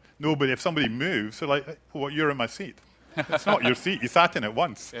 Nobody, if somebody moves, they're like, well, you're in my seat. It's not your seat. You sat in it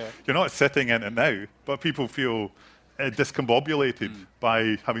once. Yeah. You're not sitting in it now. But people feel discombobulated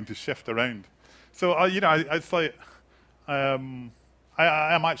by having to shift around. So, it's like, I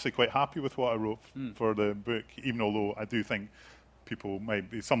am actually quite happy with what I wrote for the book, even although I do think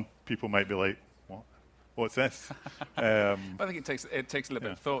some people might be like, what? What's this? I think it takes a little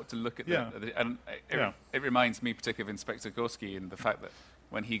bit of thought to look at it reminds me particularly of Inspector Gorski and the fact that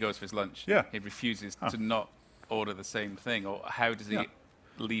when he goes for his lunch, he refuses to not order the same thing. Or how does he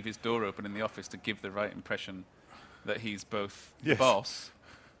leave his door open in the office to give the right impression that he's both the boss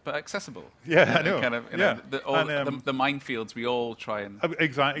but accessible? Yeah, I know. Kind of, the minefields we all try and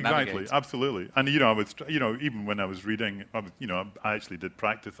exactly, navigate. Absolutely. And I was, even when I was reading, I actually did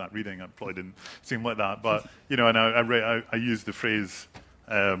practice that reading. It probably didn't seem like that, but and I used the phrase.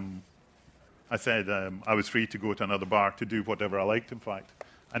 I said I was free to go to another bar to do whatever I liked. In fact,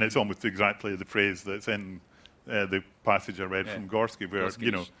 and it's almost exactly the phrase that's in the passage I read from Gorski, where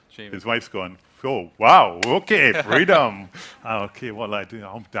his wife's gone, oh wow, okay, freedom. Okay, what will I do?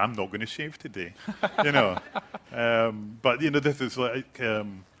 I'm not going to shave today, But this is like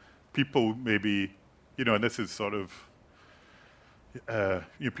people maybe, and this is sort of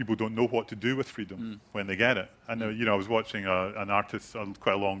people don't know what to do with freedom when they get it. And I was watching an artist,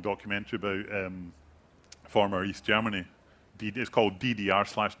 quite a long documentary about former East Germany. It's called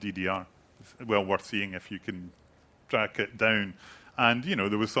DDR/DDR. It's well worth seeing if you can track it down. And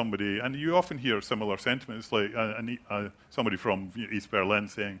there was somebody, and you often hear similar sentiments, like somebody from East Berlin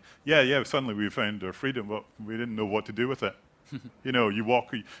saying, "Yeah, suddenly we found our freedom, but we didn't know what to do with it." You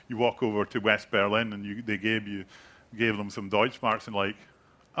walk over to West Berlin, and they gave them some Deutschmarks, and like,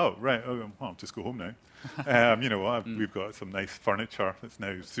 oh right, well, just go home now. We've got some nice furniture that's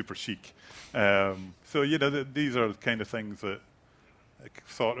now super chic. So these are the kind of things that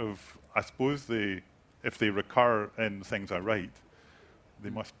sort of, I suppose if they recur in things I write, they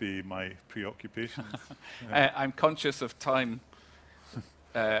must be my preoccupations. I'm conscious of time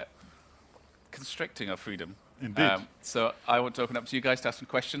constricting our freedom. Indeed. So I want to open up to you guys to ask some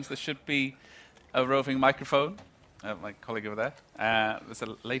questions. There should be a roving microphone. My colleague over there. There's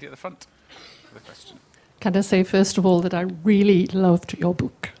a lady at the front with a question. Can I say, first of all, that I really loved your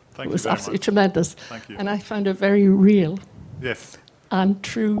book. Thank you. It was very absolutely much. tremendous. Thank you. And I found it very real Yes. and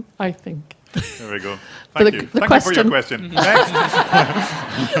true, I think. There we go. Thank you. Thank you for your question. Next.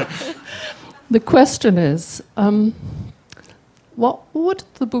 The question is, what would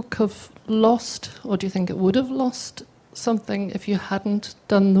the book have lost, or do you think it would have lost something if you hadn't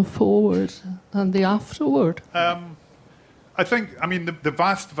done the foreword and the afterword? I think, the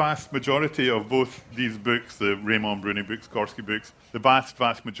vast majority of both these books, the Raymond Bruni books, Gorski books, the vast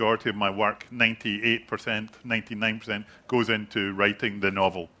majority of my work, 98%, 99%, goes into writing the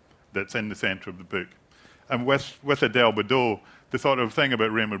novel that's in the centre of the book. And with Adele Badeau, the sort of thing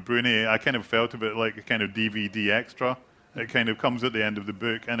about Raymond Bruni, I kind of felt a bit like a kind of DVD extra. It kind of comes at the end of the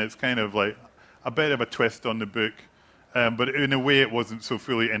book, and it's kind of like a bit of a twist on the book. But in a way, it wasn't so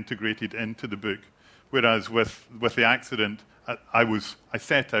fully integrated into the book. Whereas with The Accident, I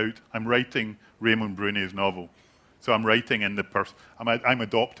set out, I'm writing Raymond Bruni's novel. So I'm writing in I'm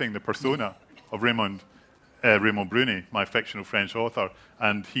adopting the persona of Raymond Bruni, my fictional French author,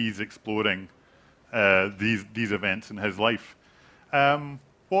 and he's exploring these events in his life. I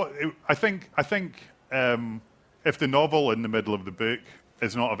think if the novel in the middle of the book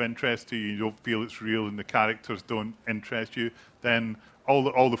is not of interest to you, you don't feel it's real, and the characters don't interest you, then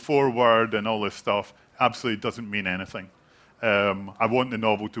all the foreword and all this stuff absolutely doesn't mean anything. I want the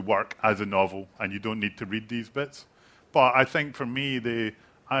novel to work as a novel, and you don't need to read these bits. But I think for me,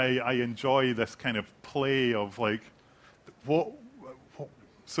 I enjoy this kind of play of like, what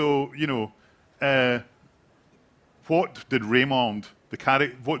did Raymond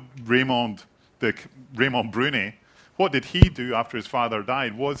Bruni, what did he do after his father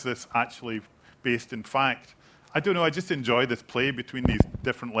died? Was this actually based in fact? I don't know. I just enjoy this play between these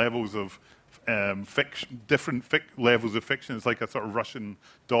different levels of fiction, levels of fiction. It's like a sort of Russian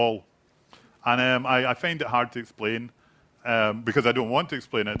doll, and I find it hard to explain because I don't want to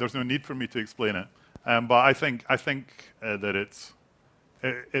explain it. There's no need for me to explain it. But I think that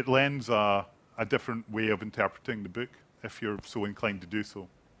it lends a different way of interpreting the book if you're so inclined to do so.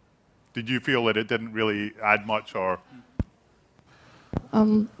 Did you feel that it didn't really add much, or?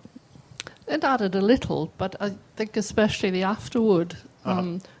 It added a little, but I think especially the afterword.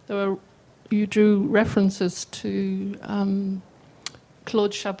 You drew references to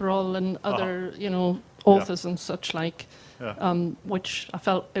Claude Chabrol and other, authors and such like, which I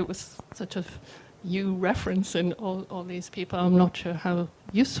felt it was such a you referencing all these people. I'm not sure how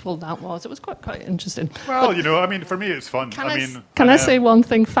useful that was. It was quite interesting. Well, for me it's fun. Can I say one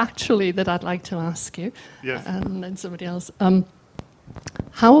thing factually that I'd like to ask you? Yes. And then somebody else.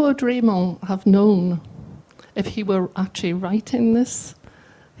 How would Raymond have known, if he were actually writing this,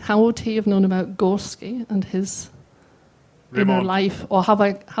 how would he have known about Gorski and his in her Raymond. life, or have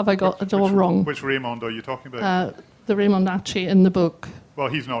I got it all wrong? Which Raymond are you talking about? The Raymond Achi in the book. Well,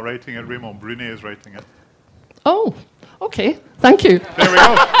 he's not writing it. Raymond Brunet is writing it. Oh, okay. Thank you. There we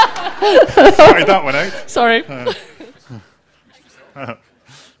go. Sorry, that one out. Sorry. Question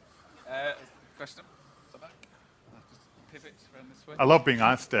at the back. Just pivot around this way. I love being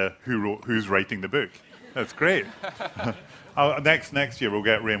asked who's writing the book. That's great. Next year we'll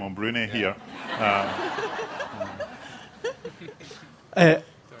get Raymond Brunet here. I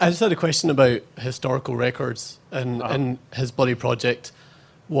just had a question about historical records and in his body project.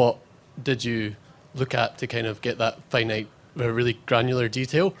 What did you look at to kind of get that finite, really granular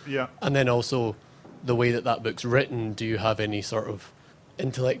detail? Yeah. And then also the way that book's written, do you have any sort of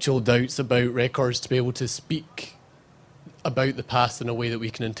intellectual doubts about records to be able to speak about the past in a way that we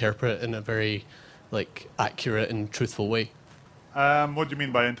can interpret in a very accurate and truthful way? What do you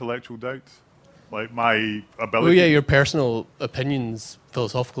mean by intellectual doubts? Like my ability? Well, yeah, your personal opinions,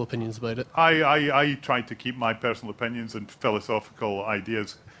 philosophical opinions about it. I try to keep my personal opinions and philosophical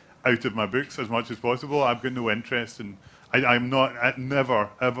ideas out of my books as much as possible. I've got no interest in. I'm not never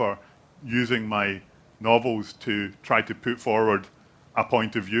ever using my novels to try to put forward a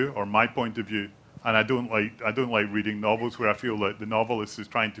point of view or my point of view. And I don't like reading novels where I feel like the novelist is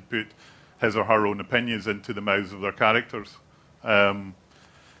trying to put his or her own opinions into the mouths of their characters.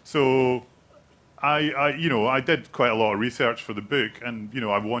 So I did quite a lot of research for the book, and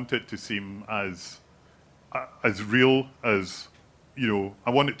I want it to seem as real as I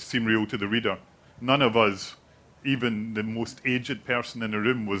want it to seem real to the reader. None of us, even the most aged person in the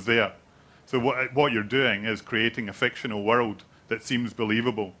room, was there. So what you're doing is creating a fictional world that seems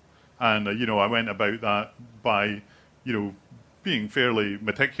believable. And I went about that by being fairly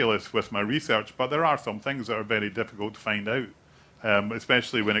meticulous with my research. But there are some things that are very difficult to find out,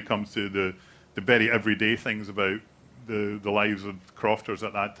 especially when it comes to the very everyday things about the lives of crofters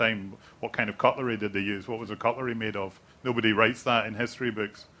at that time. What kind of cutlery did they use? What was the cutlery made of? Nobody writes that in history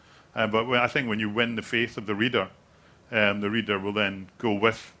books. But I think when you win the faith of the reader will then go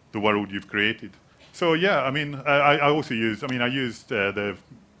with the world you've created. So yeah, I mean, I also used the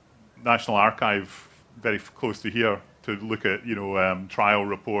National Archive very close to here to look at trial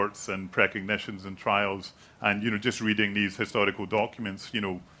reports and precognitions and trials, and just reading these historical documents,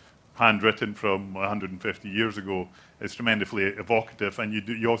 handwritten from 150 years ago, is tremendously evocative, and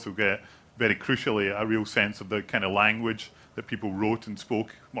you also get, very crucially, a real sense of the kind of language that people wrote in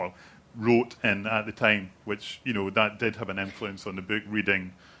at the time, which that did have an influence on the book.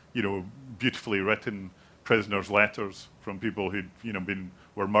 Reading beautifully written prisoners' letters from people who'd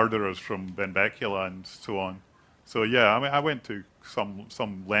were murderers from Benbecula and so on. So yeah, I mean, I went to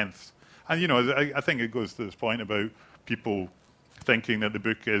some lengths, and I think it goes to this point about people thinking that the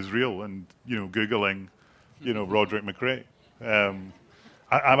book is real and googling Roderick McRae.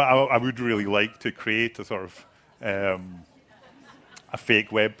 I would really like to create a sort of a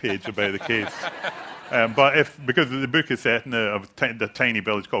fake web page about the case. But because the book is set in a tiny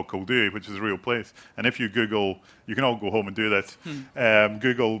village called Kildue, which is a real place, and if you Google, you can all go home and do this.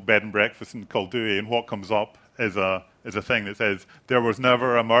 Google bed and breakfast in Kildue, and what comes up is a thing that says there was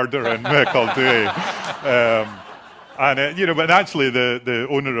never a murder in Kildue. But actually, the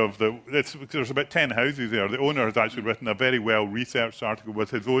owner of there's about 10 houses there. The owner has actually written a very well researched article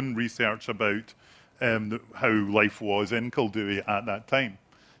with his own research about how life was in Kildue at that time.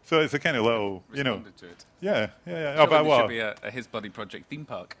 So it's a kind of little, Responded to it. Yeah. Surely there should be a His Body Project theme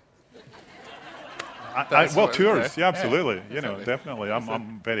park. Tours, yeah, absolutely. Yeah, Definitely.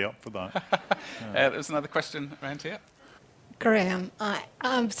 I'm very up for that. There's another question around here. Graham, I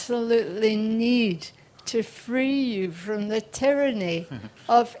absolutely need to free you from the tyranny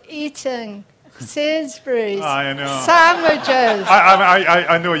of eating Sainsbury's sandwiches.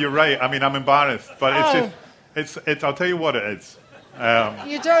 I know you're right. I mean, I'm embarrassed, but it's I'll tell you what it is.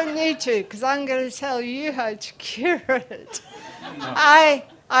 You don't need to, because I'm going to tell you how to cure it.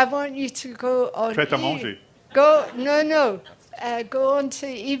 I want you to go on. Pret à manger. Go on to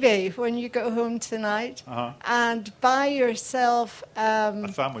eBay when you go home tonight and buy yourself a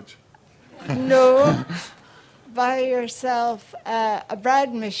sandwich. No, buy yourself a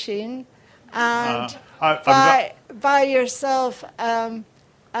bread machine and buy yourself a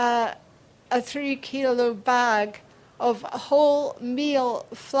 3 kilo bag of wholemeal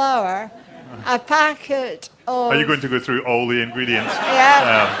flour, a packet of... Are you going to go through all the ingredients?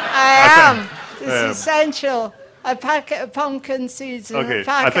 Yeah, I am. It's essential. A packet of pumpkin seeds and a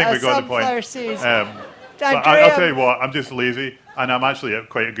packet of sunflower seeds. I'll tell you what, I'm just lazy, and I'm actually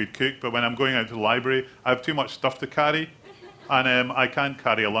quite a good cook, but when I'm going out to the library, I have too much stuff to carry, and I can't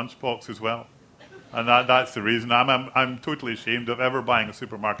carry a lunchbox as well. And that's the reason. I'm totally ashamed of ever buying a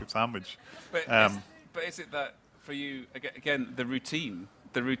supermarket sandwich. But is it that for you again the routine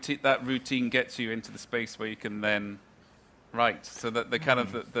gets you into the space where you can then write? So that the kind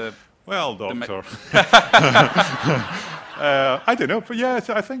of the well, doctor. I don't know, but yes,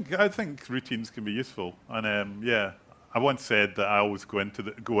 I think routines can be useful. And yeah, I once said that I always go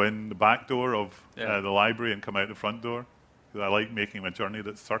in the back door of the library and come out the front door because I like making a journey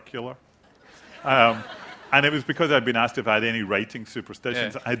that's circular. And it was because I'd been asked if I had any writing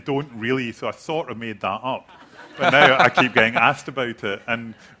superstitions. I don't really, so I sort of made that up. But now I keep getting asked about it.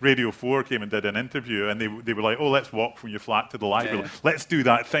 And Radio 4 came and did an interview, and they were like, oh, let's walk from your flat to the library. Let's do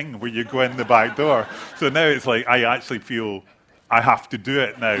that thing where you go in the back door. So now it's like I actually feel I have to do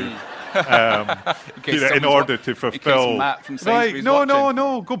it now in order to fulfill. Matt from right,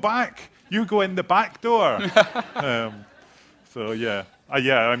 no, go back. You go in the back door. So, yeah.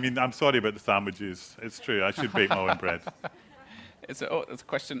 I mean, I'm sorry about the sandwiches. It's true. I should bake my own bread. There's a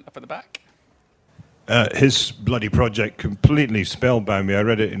question up at the back. His bloody project completely spellbound me. I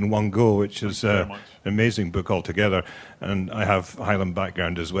read it in one go, which is an amazing book altogether. And I have Highland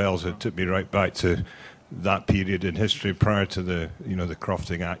background as well, so it took me right back to that period in history prior to the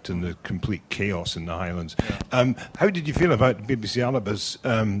Crofting Act and the complete chaos in the Highlands. Yeah. How did you feel about BBC Alaba's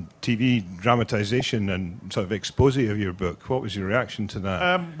TV dramatisation and sort of expose of your book? What was your reaction to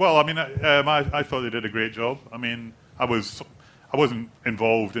that? Well, I mean, I thought they did a great job. I mean, I wasn't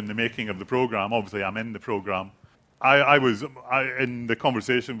involved in the making of the programme. Obviously, I'm in the programme. I was in the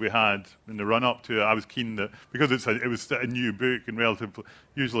conversation we had in the run-up to it. I was keen that because it was a new book and relatively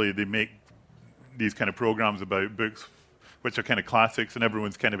usually they make these kind of programs about books which are kind of classics and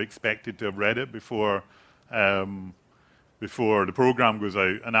everyone's kind of expected to have read it before the program goes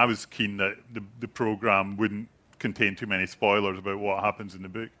out. And I was keen that the program wouldn't contain too many spoilers about what happens in the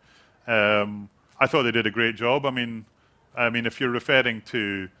book. I thought they did a great job. I mean, if you're referring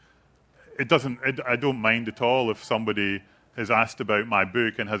to I don't mind at all if somebody is asked about my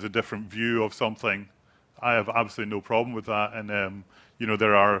book and has a different view of something. I have absolutely no problem with that. And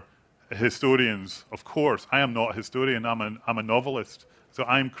there are historians, of course. I am not a historian. I'm a novelist. So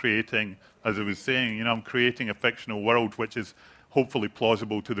I'm creating, as I was saying, I'm creating a fictional world which is hopefully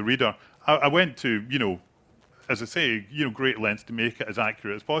plausible to the reader. I went to, as I say, great lengths to make it as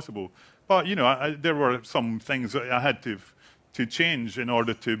accurate as possible. But there were some things that I had to change in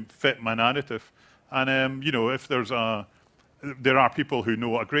order to fit my narrative. And if there are people who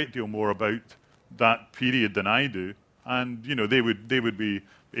know a great deal more about that period than I do, and they would be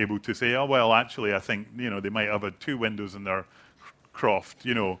able to say, oh well, actually, I think they might have had two windows in their croft,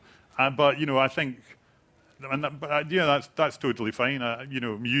 but I think, that's totally fine.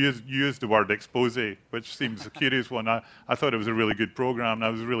 You used the word expose, which seems a curious one. I thought it was a really good program, and I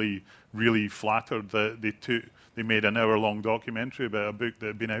was really, really flattered that they made an hour-long documentary about a book that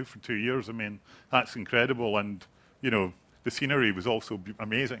had been out for 2 years. I mean, that's incredible, and the scenery was also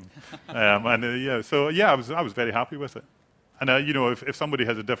amazing, so I was very happy with it. And if somebody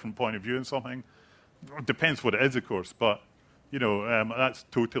has a different point of view on something, it depends what it is, of course, but that's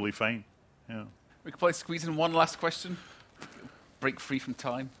totally fine. Yeah. We could probably squeeze in one last question. Break free from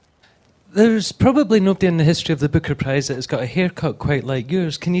time. There's probably nobody in the history of the Booker Prize that has got a haircut quite like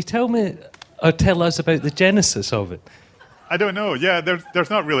yours. Can you tell me or tell us about the genesis of it? I don't know. Yeah, there's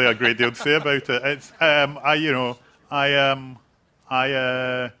not really a great deal to say about it. It's I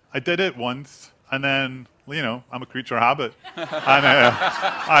did it once, and then I'm a creature of habit,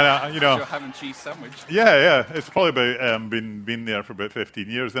 and Your ham and cheese sandwich. Yeah. It's probably about been there for about 15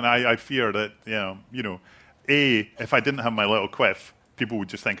 years, and I fear that if I didn't have my little quiff, people would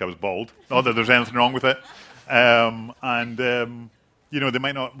just think I was bald. Not that there's anything wrong with it, they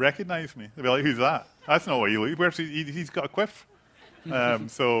might not recognise me. They'll be like, "Who's that? That's not what he looks. Where's he? He's got a quiff."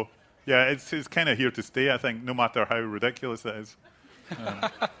 So yeah, it's kind of here to stay. I think, no matter how ridiculous it is.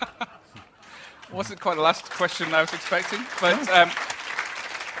 Wasn't quite the last question I was expecting, but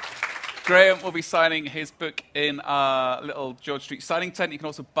Graham will be signing his book in our little George Street signing tent. You can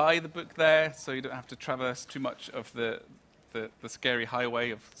also buy the book there, so you don't have to traverse too much of the scary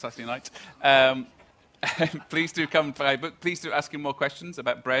highway of Saturday night. Please do come and buy a book. Please do ask him more questions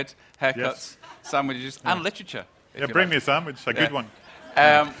about bread, haircuts, sandwiches, and literature. Yeah, bring me a sandwich, a good one.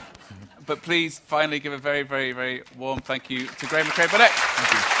 But please finally give a very, very, very warm thank you to Graham McCrae-Burnett.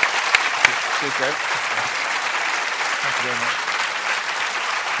 Thank you. Cheers, Graham. Thank you very much.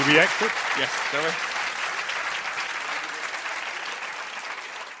 Do we exit? Yes, shall we?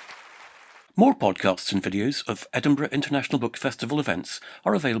 More podcasts and videos of Edinburgh International Book Festival events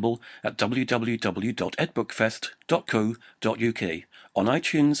are available at www.edbookfest.co.uk on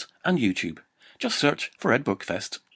iTunes and YouTube. Just search for Ed Book Fest.